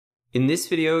In this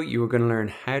video, you are going to learn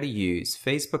how to use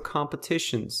Facebook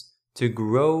competitions to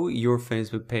grow your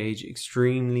Facebook page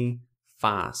extremely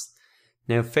fast.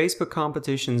 Now, Facebook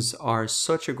competitions are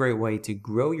such a great way to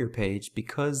grow your page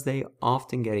because they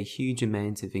often get a huge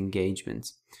amount of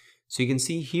engagement. So you can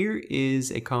see here is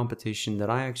a competition that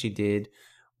I actually did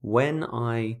when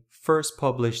I first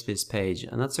published this page,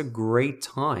 and that's a great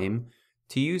time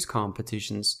to use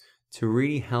competitions to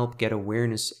really help get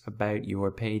awareness about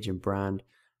your page and brand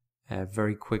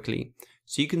very quickly.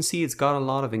 So you can see it's got a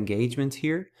lot of engagement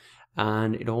here,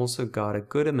 and it also got a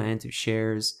good amount of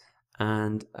shares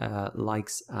and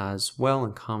likes as well,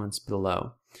 and comments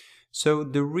below. So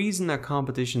the reason that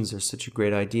competitions are such a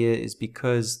great idea is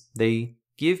because they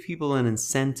give people an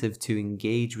incentive to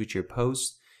engage with your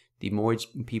post. The more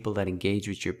people that engage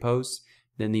with your post,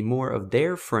 then the more of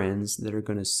their friends that are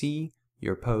going to see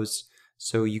your posts.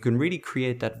 So you can really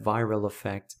create that viral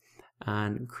effect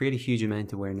and create a huge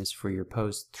amount of awareness for your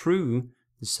post through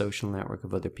the social network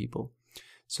of other people.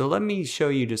 So let me show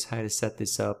you just how to set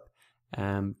this up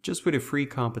just with a free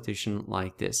competition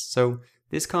like this. So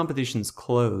this competition's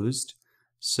closed,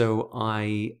 so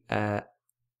I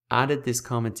added this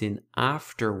comment in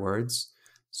afterwards.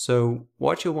 So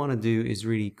what you'll want to do is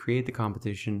really create the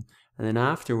competition and then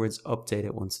afterwards update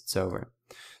it once it's over.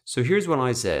 So here's what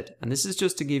I said, and this is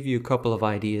just to give you a couple of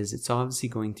ideas. It's obviously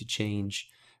going to change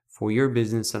for your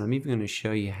business, and I'm even going to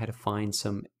show you how to find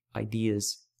some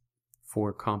ideas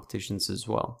for competitions as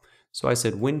well. So I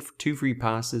said win 2 free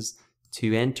passes.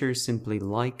 To enter, simply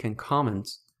like and comment,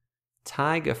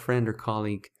 tag a friend or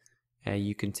colleague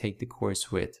you can take the course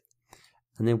with,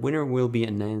 and the winner will be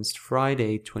announced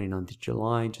Friday 29th of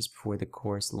July, just before the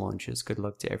course launches. Good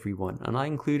luck to everyone. And I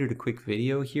included a quick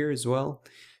video here as well,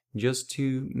 just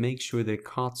to make sure that it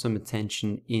caught some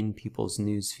attention in people's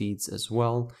news feeds as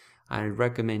well. I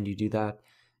recommend you do that.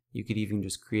 You could even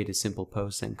just create a simple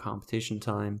post and competition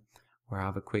time, or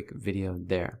have a quick video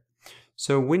there.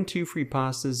 So win 2 free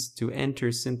passes. To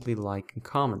enter, simply like and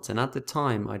comment. And at the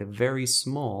time, I had a very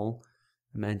small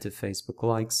amount of Facebook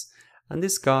likes, and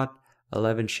this got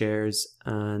 11 shares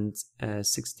and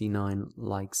 69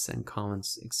 likes and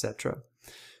comments, etc.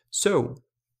 So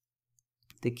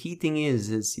the key thing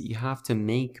is you have to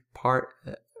make part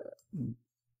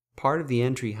of the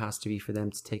entry has to be for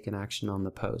them to take an action on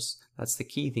the post. That's the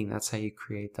key thing. That's how you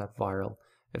create that viral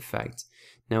effect.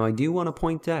 Now, I do want to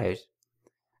point out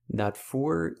that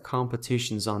for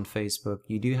competitions on Facebook,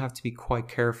 you do have to be quite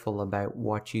careful about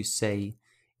what you say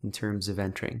in terms of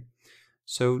entering.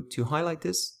 So to highlight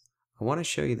this, I want to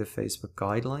show you the Facebook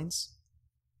guidelines.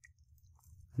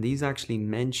 These actually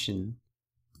mention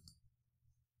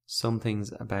some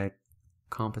things about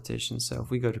competitions. So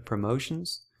if we go to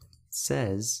promotions, it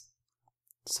says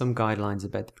some guidelines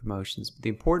about the promotions. But the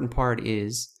important part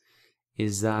is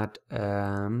that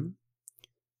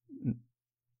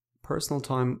personal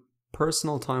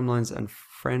timelines and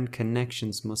friend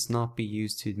connections must not be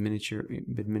used to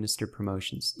administer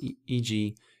promotions,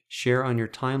 e.g. share on your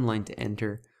timeline to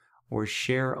enter, or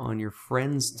share on your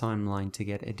friend's timeline to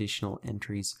get additional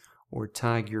entries, or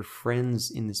tag your friends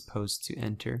in this post to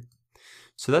enter.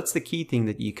 So that's the key thing,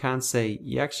 that you can't say,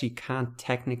 you actually can't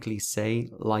technically say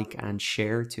like and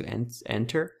share to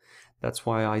enter. That's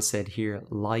why I said here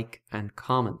like and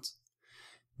comment.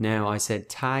 Now I said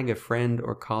tag a friend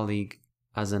or colleague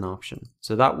as an option.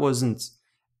 So that wasn't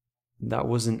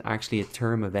actually a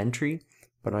term of entry,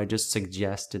 but I just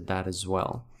suggested that as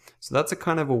well. So that's a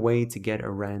kind of a way to get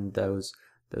around those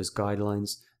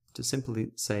guidelines, to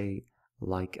simply say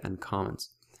like and comment.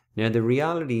 Now the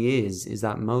reality is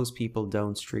that most people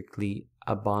don't strictly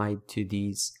abide to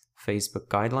these Facebook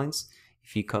guidelines.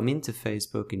 If you come into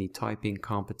Facebook and you type in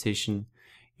competition,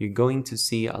 you're going to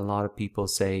see a lot of people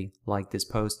say like this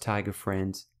post, tag a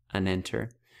friend, and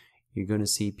enter. You're going to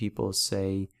see people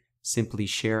say simply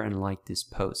share and like this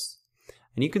post.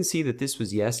 And you can see that this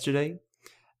was yesterday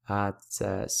at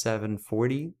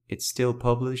 7:40. It's still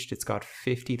published. It's got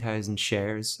 50,000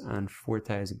 shares and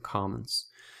 4,000 comments.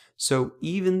 So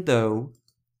even though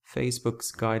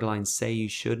Facebook's guidelines say you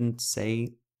shouldn't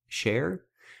say share,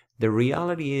 the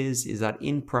reality is that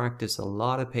in practice a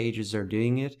lot of pages are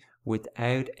doing it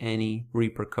without any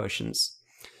repercussions.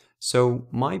 So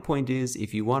my point is,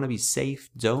 if you want to be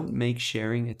safe, don't make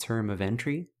sharing a term of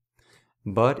entry.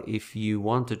 But if you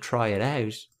want to try it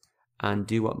out and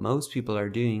do what most people are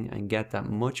doing and get that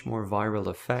much more viral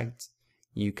effect,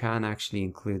 you can actually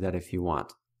include that if you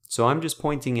want. So I'm just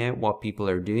pointing out what people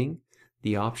are doing.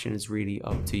 The option is really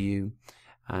up to you,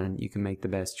 and you can make the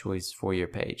best choice for your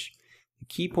page. The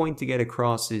key point to get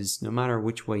across is, no matter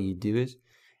which way you do it,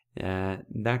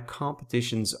 that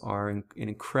competitions are an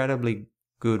incredibly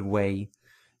good way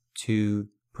to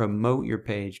promote your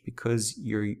page, because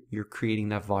you're creating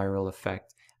that viral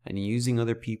effect and using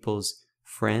other people's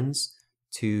friends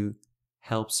to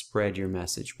help spread your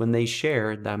message. When they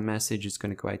share, that message is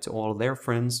going to go out to all of their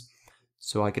friends.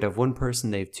 So I could have one person,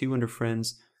 they have 200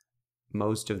 friends.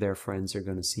 Most of their friends are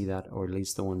going to see that, or at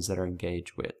least the ones that are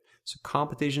engaged with. So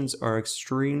competitions are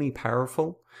extremely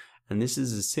powerful, and this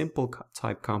is a simple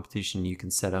type competition you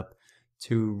can set up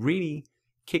to really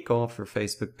kick off your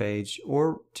Facebook page,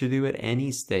 or to do at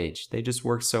any stage. They just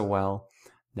work so well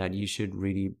that you should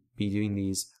really be doing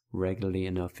these regularly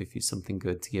enough if you have something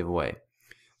good to give away.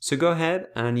 So go ahead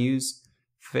and use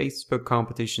Facebook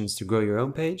competitions to grow your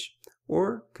own page,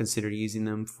 or consider using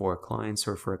them for clients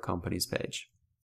or for a company's page.